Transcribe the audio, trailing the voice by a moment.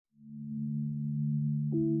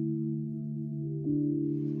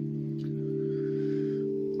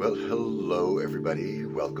Well, hello everybody.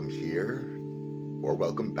 Welcome here, or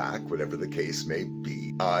welcome back, whatever the case may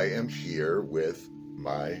be. I am here with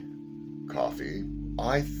my coffee.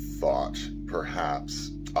 I thought perhaps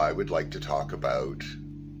I would like to talk about,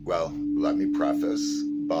 well, let me preface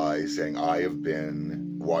by saying I have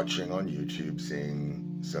been watching on YouTube,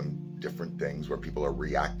 seeing some different things where people are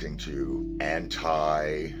reacting to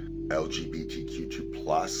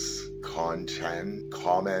anti-LGBTQ2+ content,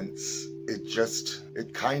 comments.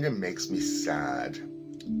 It kind of makes me sad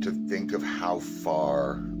to think of how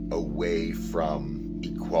far away from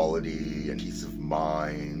equality and peace of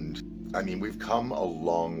mind. I mean, we've come a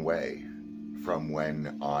long way from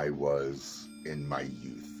when I was in my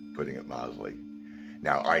youth, putting it mildly.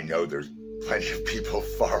 Now, I know there's plenty of people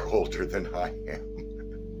far older than I am.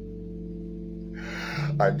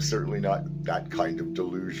 I'm certainly not that kind of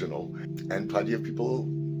delusional. And plenty of people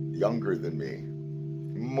younger than me.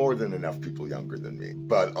 More than enough people younger than me.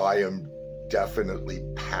 But I am definitely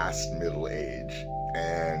past middle age.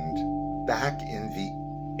 And back in the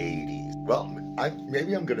 80s, well,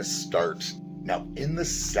 maybe I'm going to start now in the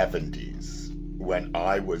 70s, when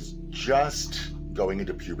I was just going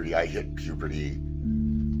into puberty. I hit puberty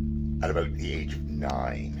at about the age of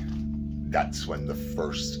 9. That's when the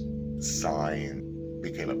first sign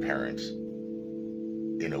became apparent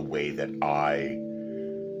in a way that I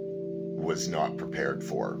was not prepared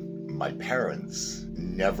for. My parents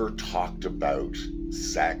never talked about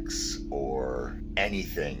sex or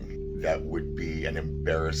anything that would be an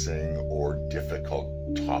embarrassing or difficult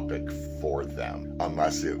topic for them,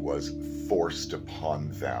 unless it was forced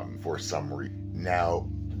upon them for some reason. Now,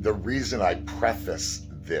 the reason I preface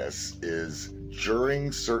this is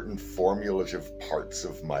during certain formative parts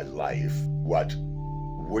of my life, what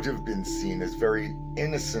would have been seen as very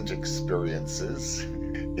innocent experiences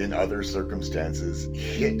in other circumstances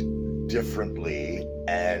hit differently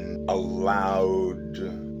and allowed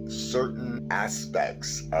certain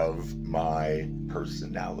aspects of my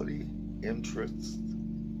personality, interests.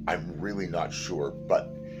 I'm really not sure,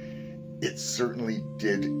 but it certainly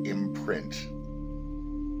did imprint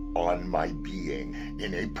on my being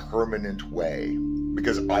in a permanent way.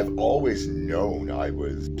 Because I've always known I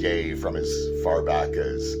was gay from as far back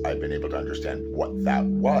as I've been able to understand what that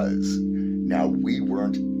was. Now, we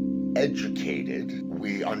weren't educated.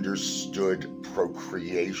 We understood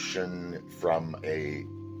procreation from a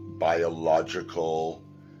biological,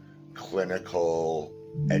 clinical,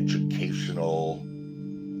 educational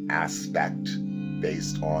aspect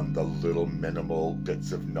based on the little minimal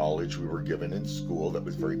bits of knowledge we were given in school that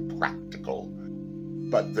was very practical.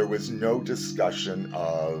 But there was no discussion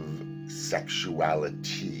of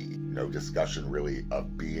sexuality, no discussion really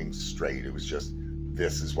of being straight. It was just,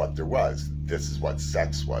 this is what there was. This is what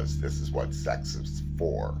sex was. This is what sex is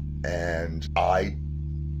for. And I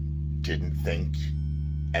didn't think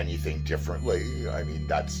anything differently. I mean,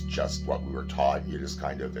 that's just what we were taught. You just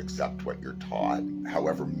kind of accept what you're taught,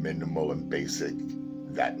 however minimal and basic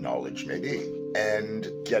that knowledge may be.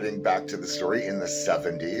 And getting back to the story, in the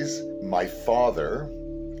 70s, my father,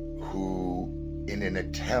 who, in an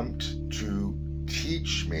attempt to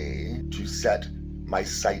teach me to set my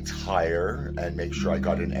sights higher and make sure I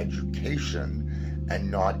got an education and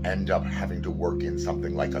not end up having to work in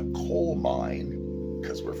something like a coal mine,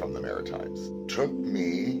 because we're from the Maritimes, took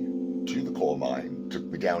me to the coal mine, took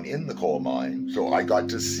me down in the coal mine, so I got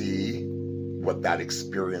to see what that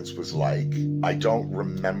experience was like. I don't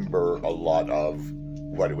remember a lot of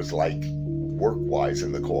what it was like work-wise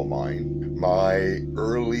in the coal mine. My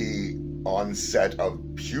early onset of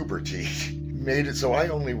puberty made it so I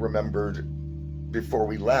only remembered before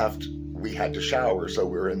we left, we had to shower, so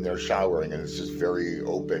we were in there showering, and it's just very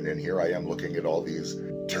open, and here I am looking at all these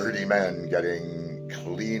dirty men getting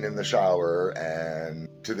clean in the shower, and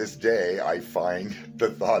to this day, I find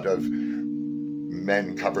the thought of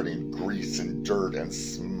men covered in grease and dirt and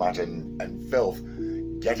smut and filth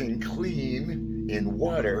getting clean in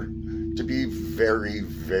water to be very,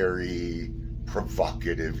 very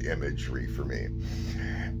provocative imagery for me.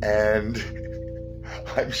 And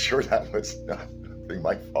I'm sure that was not something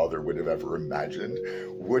my father would have ever imagined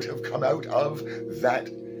would have come out of that,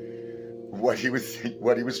 what he was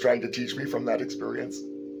trying to teach me from that experience.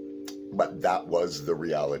 But that was the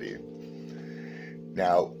reality.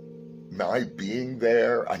 Now, my being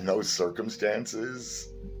there in those circumstances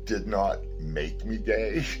did not make me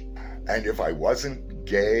gay. And if I wasn't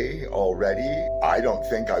gay already, I don't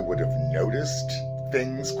think I would have noticed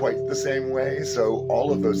things quite the same way. So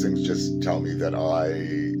all of those things just tell me that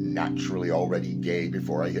I naturally already gay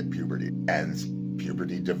before I hit puberty. And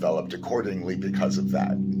puberty developed accordingly because of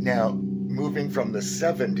that. Now, moving from the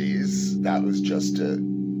 70s, that was just a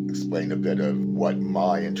explain a bit of what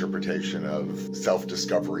my interpretation of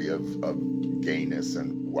self-discovery of gayness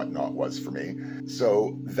and whatnot was for me.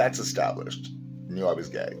 So that's established. Knew I was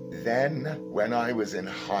gay. Then, when I was in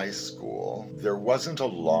high school, there wasn't a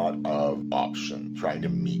lot of option. Trying to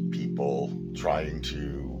meet people, trying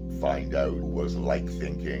to find out what was like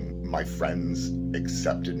thinking. My friends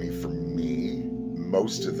accepted me for me.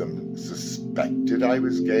 Most of them suspected I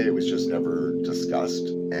was gay. It was just never discussed.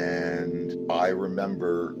 And I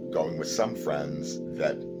remember going with some friends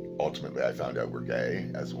that ultimately I found out were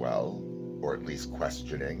gay as well, or at least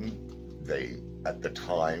questioning. They, at the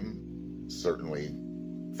time, certainly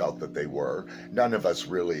felt that they were. None of us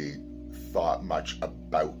really thought much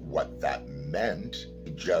about what that meant.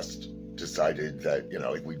 We just decided that,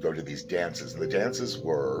 like we'd go to these dances, and the dances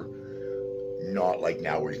were not like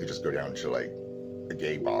now where you could just go down to like a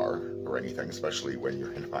gay bar or anything, especially when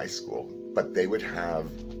you're in high school. But they would have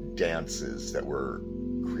dances that were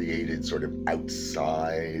created sort of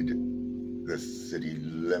outside the city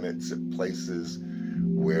limits at places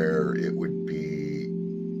where it would be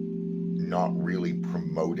not really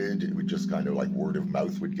promoted. It would just kind of like word of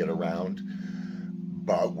mouth would get around.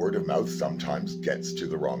 But word of mouth sometimes gets to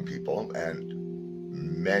the wrong people. And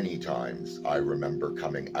many times I remember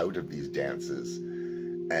coming out of these dances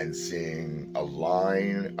and seeing a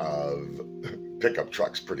line of pickup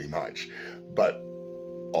trucks pretty much, but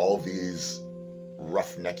all these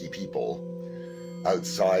roughnecky people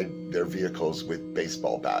outside their vehicles with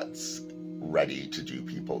baseball bats ready to do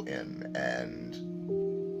people in. And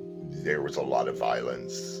there was a lot of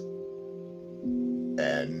violence,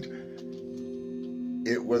 and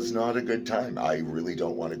it was not a good time. I really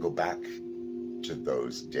don't want to go back to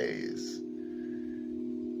those days.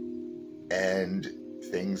 And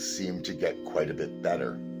things seem to get quite a bit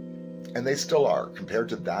better. And they still are. Compared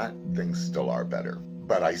to that, things still are better.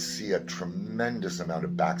 But I see a tremendous amount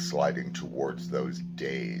of backsliding towards those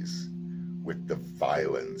days with the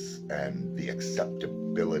violence and the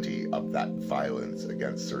acceptability of that violence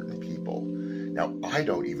against certain people. Now, I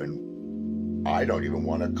don't even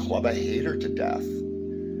want to club a hater to death.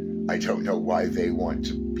 I don't know why they want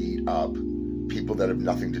to beat up people that have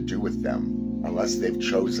nothing to do with them, unless they've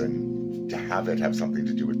chosen to have it have something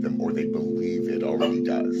to do with them, or they believe it already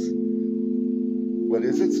does. What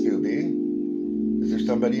is it, Scooby? Is there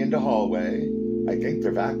somebody in the hallway? I think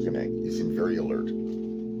they're vacuuming. You seem very alert.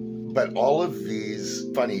 But all of these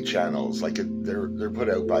funny channels, like they're put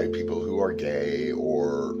out by people who are gay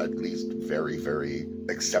or at least very, very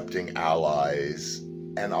accepting allies.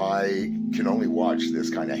 And I can only watch this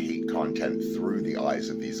kind of hate content through the eyes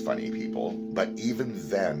of these funny people. But even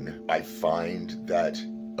then, I find that,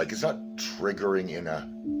 like, it's not triggering in a,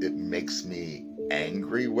 it makes me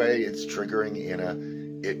angry way. It's triggering in a,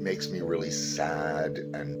 it makes me really sad.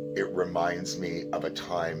 And it reminds me of a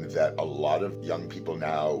time that a lot of young people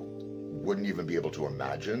now wouldn't even be able to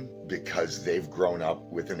imagine, because they've grown up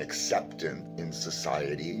with an acceptance in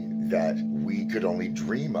society that we could only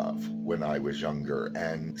dream of when I was younger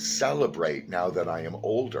and celebrate now that I am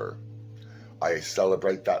older. I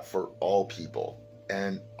celebrate that for all people.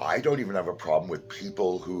 And I don't even have a problem with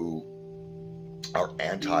people who are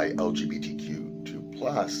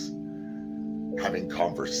anti-LGBTQ2+, having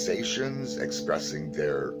conversations, expressing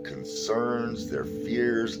their concerns, their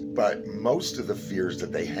fears, but most of the fears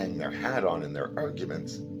that they hang their hat on in their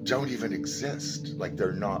arguments don't even exist. Like,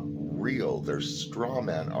 they're not real. They're straw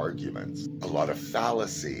man arguments, a lot of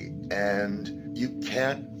fallacy, and you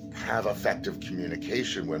can't have effective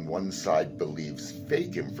communication when one side believes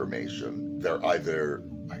fake information. They're either,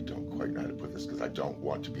 I don't quite know how to put this because I don't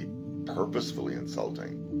want to be purposefully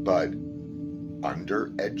insulting, but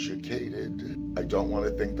undereducated. I don't want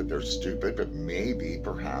to think that they're stupid, but maybe,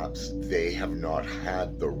 perhaps, they have not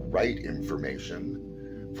had the right information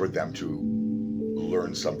for them to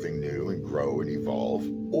learn something new and grow and evolve.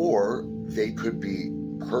 Or they could be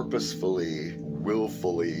purposefully,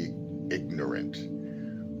 willfully ignorant,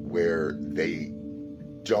 where they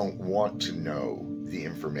don't want to know the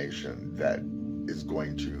information that is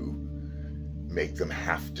going to make them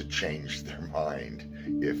have to change their mind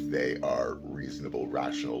if they are reasonable,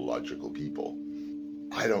 rational, logical people.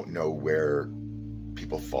 I don't know where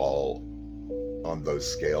people fall on those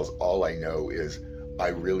scales. All I know is I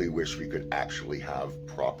really wish we could actually have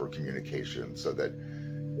proper communication so that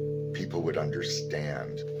people would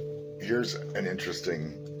understand. Here's an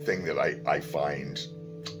interesting thing that I find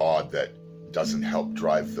odd that doesn't help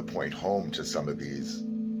drive the point home to some of these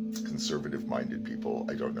conservative-minded people.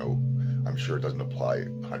 I don't know. I'm sure it doesn't apply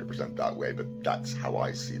 100% that way, but that's how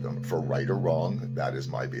I see them. For right or wrong, that is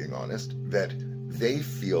my being honest, that they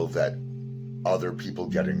feel that other people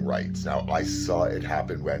getting rights. Now, I saw it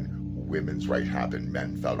happen when women's rights happened.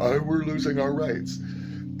 Men felt, oh, we're losing our rights.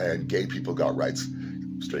 And gay people got rights.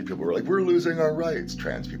 Straight people were like, we're losing our rights.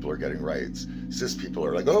 Trans people are getting rights. Cis people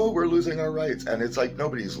are like, oh, we're losing our rights. And it's like,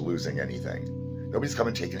 nobody's losing anything. Nobody's come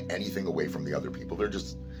and taken anything away from the other people. They're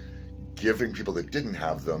just giving people that didn't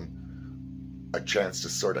have them a chance to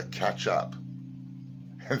sort of catch up.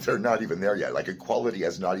 And they're not even there yet. Like, equality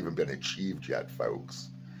has not even been achieved yet, folks.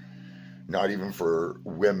 Not even for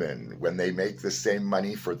women. When they make the same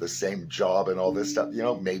money for the same job and all this stuff, you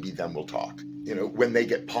know, maybe then we'll talk. You know, when they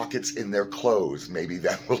get pockets in their clothes, maybe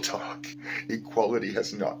then we'll talk. Equality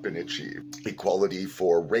has not been achieved. Equality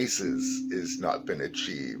for races has not been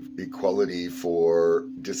achieved. Equality for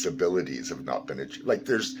disabilities have not been achieved. Like,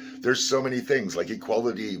 there's so many things. Like,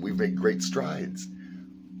 equality, we've made great strides,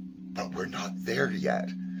 but we're not there yet.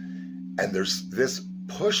 And there's this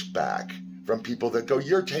pushback from people that go,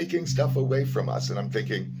 you're taking stuff away from us. And I'm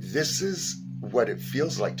thinking, this is what it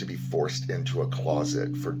feels like to be forced into a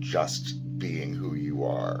closet for just being who you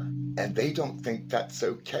are. And they don't think that's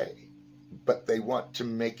okay, but they want to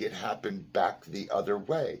make it happen back the other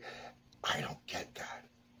way. I don't get that.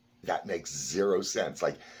 That makes zero sense.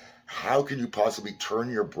 Like, how can you possibly turn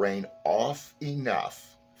your brain off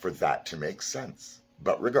enough for that to make sense?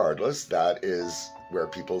 But regardless, that is where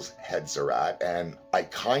people's heads are at. And I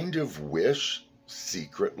kind of wish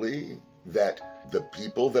secretly that the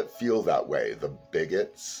people that feel that way, the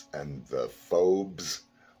bigots and the phobes,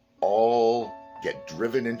 all get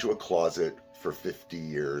driven into a closet for 50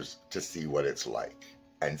 years to see what it's like.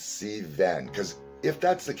 And see then, because if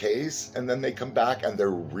that's the case, and then they come back and they're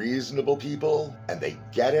reasonable people and they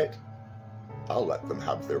get it, I'll let them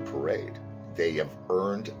have their parade. They have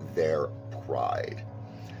earned their pride.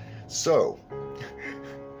 So,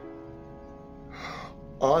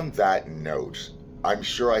 on that note, I'm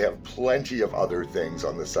sure I have plenty of other things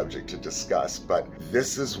on the subject to discuss, but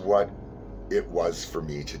this is what it was for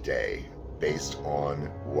me today, based on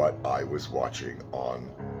what I was watching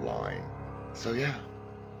online. So yeah,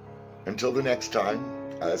 until the next time,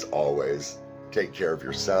 as always, take care of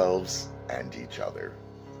yourselves and each other.